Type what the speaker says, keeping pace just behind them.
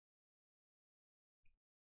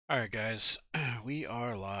Alright, guys, we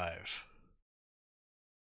are live.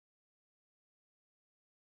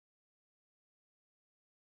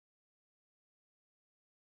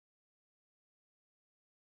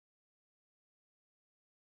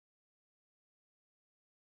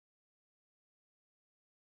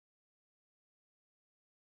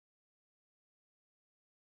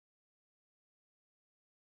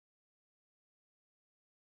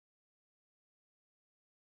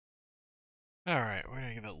 Alright, we're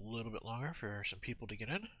gonna give it a little bit longer for some people to get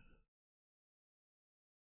in.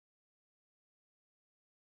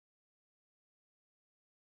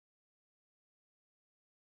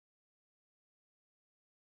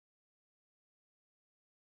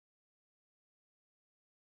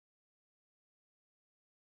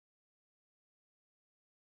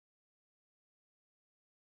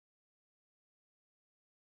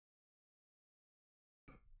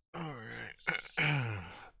 Alright.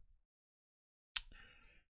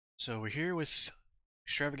 So we're here with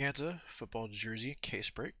Extravaganza football jersey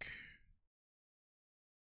case break.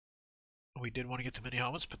 We did want to get the mini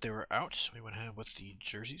helmets, but they were out, so we went ahead with the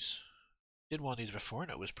jerseys. Did one of these before,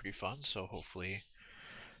 and it was pretty fun. So hopefully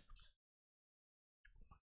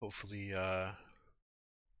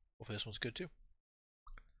this one's good too.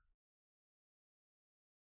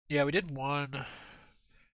 Yeah, we did one.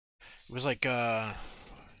 It was like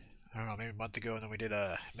I don't know, maybe a month ago, and then we did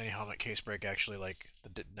a mini helmet case break actually like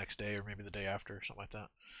the next day or maybe the day after, or something like that.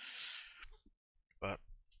 But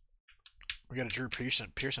we got a Drew Pearson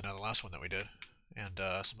out of the last one that we did, and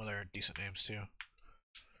some other decent names too.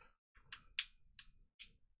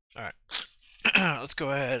 All right, let's go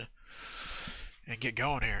ahead and get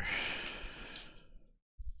going here.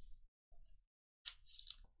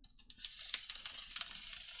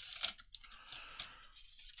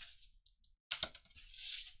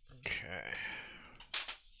 Okay.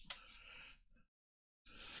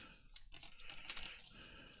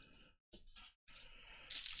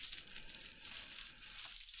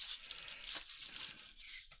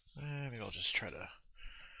 Maybe I'll just try to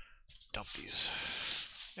dump these.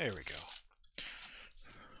 There we go.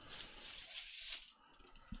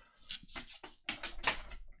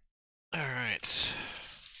 All right.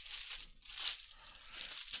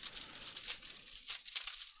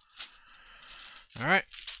 All right.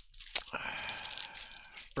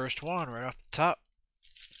 First one right off the top.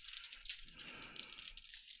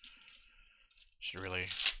 Should really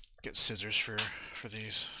get scissors for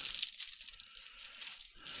these.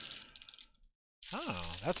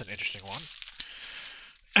 Oh, that's an interesting one.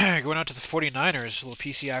 Going out to the 49ers, a little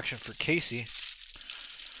PC action for Casey.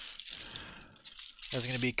 That's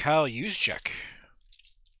going to be Kyle Juszczyk.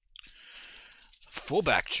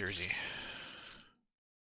 Fullback jersey.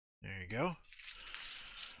 There you go.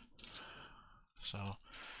 So,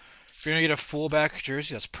 if you're going to get a fullback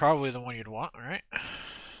jersey, that's probably the one you'd want, right?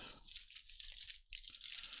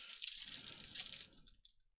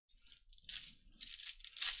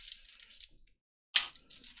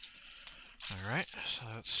 Alright, so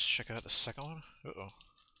let's check out the second one. Uh-oh.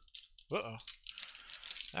 Uh-oh.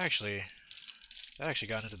 Actually, that actually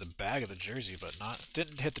got into the bag of the jersey, but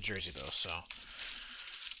didn't hit the jersey though, so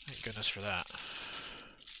thank goodness for that.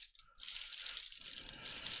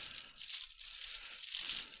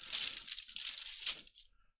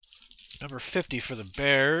 Number 50 for the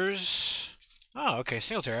Bears. Oh, okay,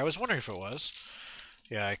 Singletary. I was wondering if it was.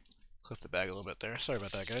 Yeah, I clipped the bag a little bit there. Sorry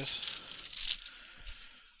about that, guys.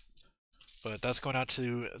 But that's going out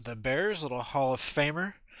to the Bears, little Hall of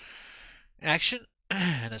Famer action,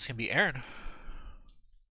 and that's gonna be Aaron.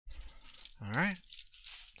 All right,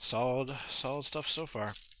 solid stuff so far.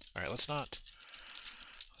 All right, let's not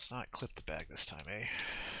clip the bag this time, eh?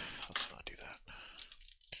 Let's not do that.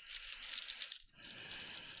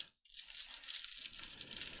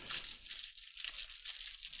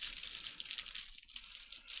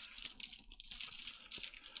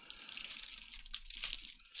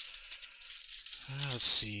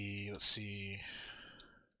 Let's see.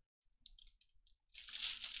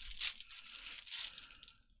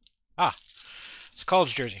 Ah, it's a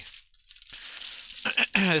college jersey.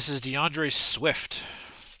 This is DeAndre Swift.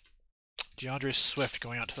 DeAndre Swift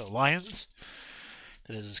going out to the Lions.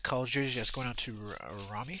 That is his college jersey. That's going out to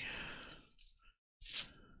Rami.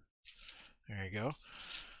 There you go. I'm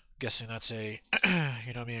guessing that's a,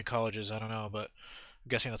 you know me in colleges, I don't know, but I'm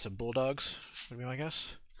guessing that's a Bulldogs, would be my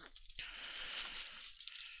guess.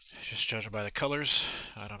 Just judging by the colors,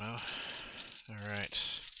 I don't know.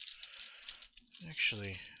 Alright.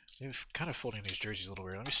 Actually, they've kind of folding these jerseys a little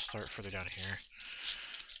weird. Let me start further down here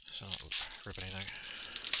so I don't rip anything.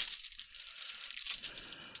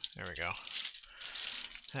 There we go.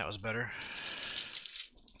 That was better.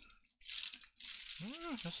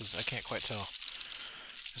 I can't quite tell.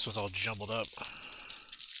 This one's all jumbled up.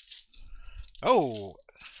 Oh,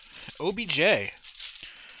 OBJ.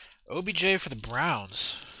 OBJ for the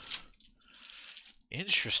Browns.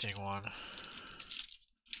 Interesting one.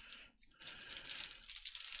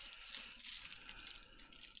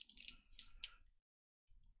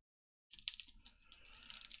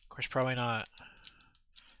 Of course, probably not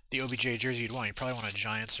the OBJ jersey you'd want. You'd probably want a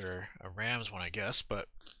Giants or a Rams one, I guess, but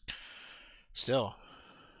still.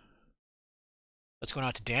 Let's go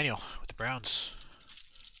out to Daniel with the Browns.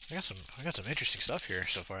 I got some interesting stuff here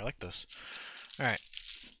so far. I like this. All right,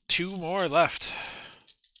 2 more left.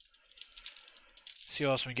 See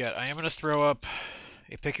what else we get. I am going to throw up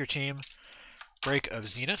a pick your team break of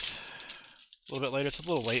Zenith a little bit later. It's a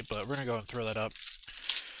little late, but we're going to go and throw that up.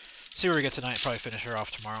 See where we get tonight. Probably finish her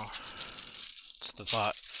off tomorrow. That's the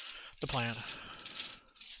thought. The plan.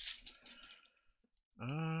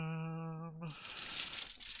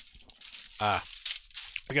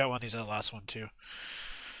 We got one of these in the last one too.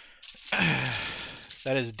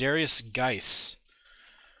 That is Darius Geis.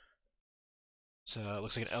 So it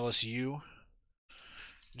looks like an LSU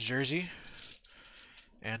jersey.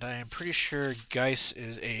 And I am pretty sure Geis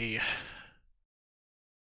is a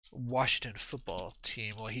Washington football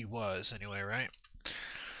team. Well, he was anyway, right?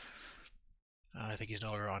 I think he's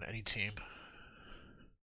no longer on any team.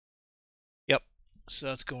 Yep. So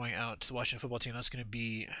that's going out to the Washington football team. That's going to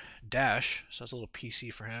be Dash. So that's a little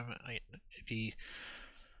PC for him. If he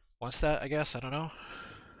wants that, I guess. I don't know.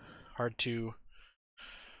 Hard to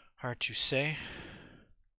say.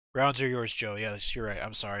 Browns are yours, Joe. Yeah, you're right.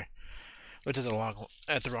 I'm sorry. Looked at the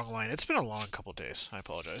wrong line. It's been a long couple days. I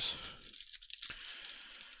apologize.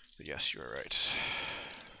 But yes, you are right.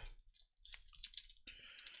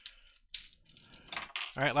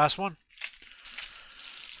 All right, last one.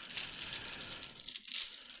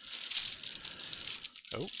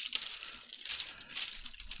 Oh.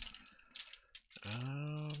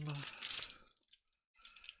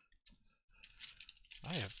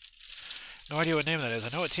 I have no idea what name that is. I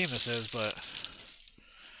know what team this is, but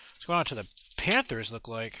it's going on to the Panthers. Look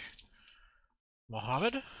like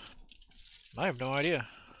Mohammed. I have no idea.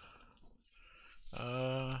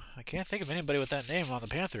 I can't think of anybody with that name on the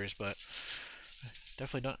Panthers, but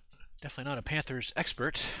definitely not a Panthers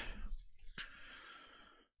expert.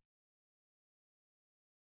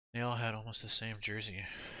 They all had almost the same jersey.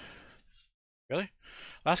 Really?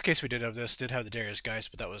 Last case we did have this did have the Darius Geis,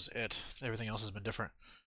 but that was it. Everything else has been different.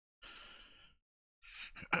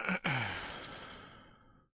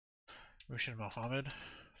 Mushin Mohammed.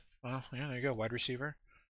 Well, yeah, there you go. Wide receiver.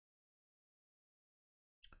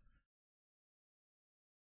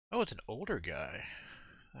 Oh, it's an older guy.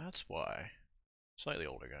 That's why. Slightly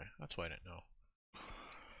older guy. That's why I didn't know.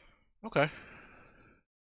 Okay.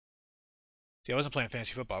 See, I wasn't playing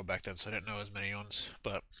fantasy football back then, so I didn't know as many ones.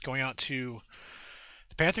 But going out to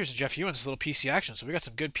the Panthers and Jeff Ewins, a little PC action. So we got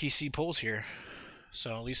some good PC pulls here.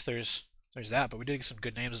 So at least there's that, but we did get some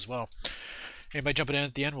good names as well. Anybody jumping in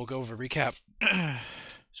at the end, we'll go over a recap.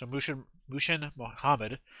 So Mushin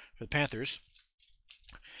Mohammed for the Panthers.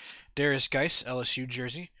 Darius Geis, LSU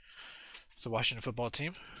jersey, for the Washington football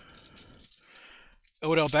team.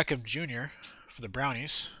 Odell Beckham Jr. for the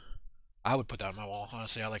Brownies. I would put that on my wall.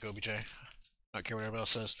 Honestly, I like OBJ. I don't care what everybody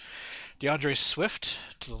else says. DeAndre Swift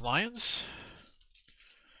to the Lions.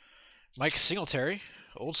 Mike Singletary,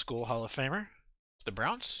 old school Hall of Famer, to the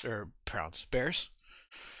Bears.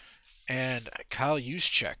 And Kyle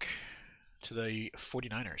Juszczyk to the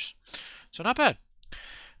 49ers. So not bad.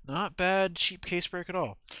 Not bad, cheap case break at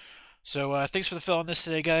all. So thanks for the fill on this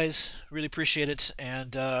today, guys. Really appreciate it.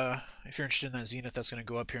 And if you're interested in that Zenith, that's going to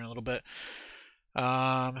go up here in a little bit.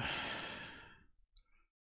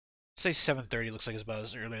 Say 7:30 looks like it's about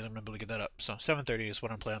as early as I'm going to be able to get that up. So 7:30 is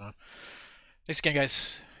what I'm planning on. Thanks again,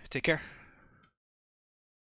 guys. Take care.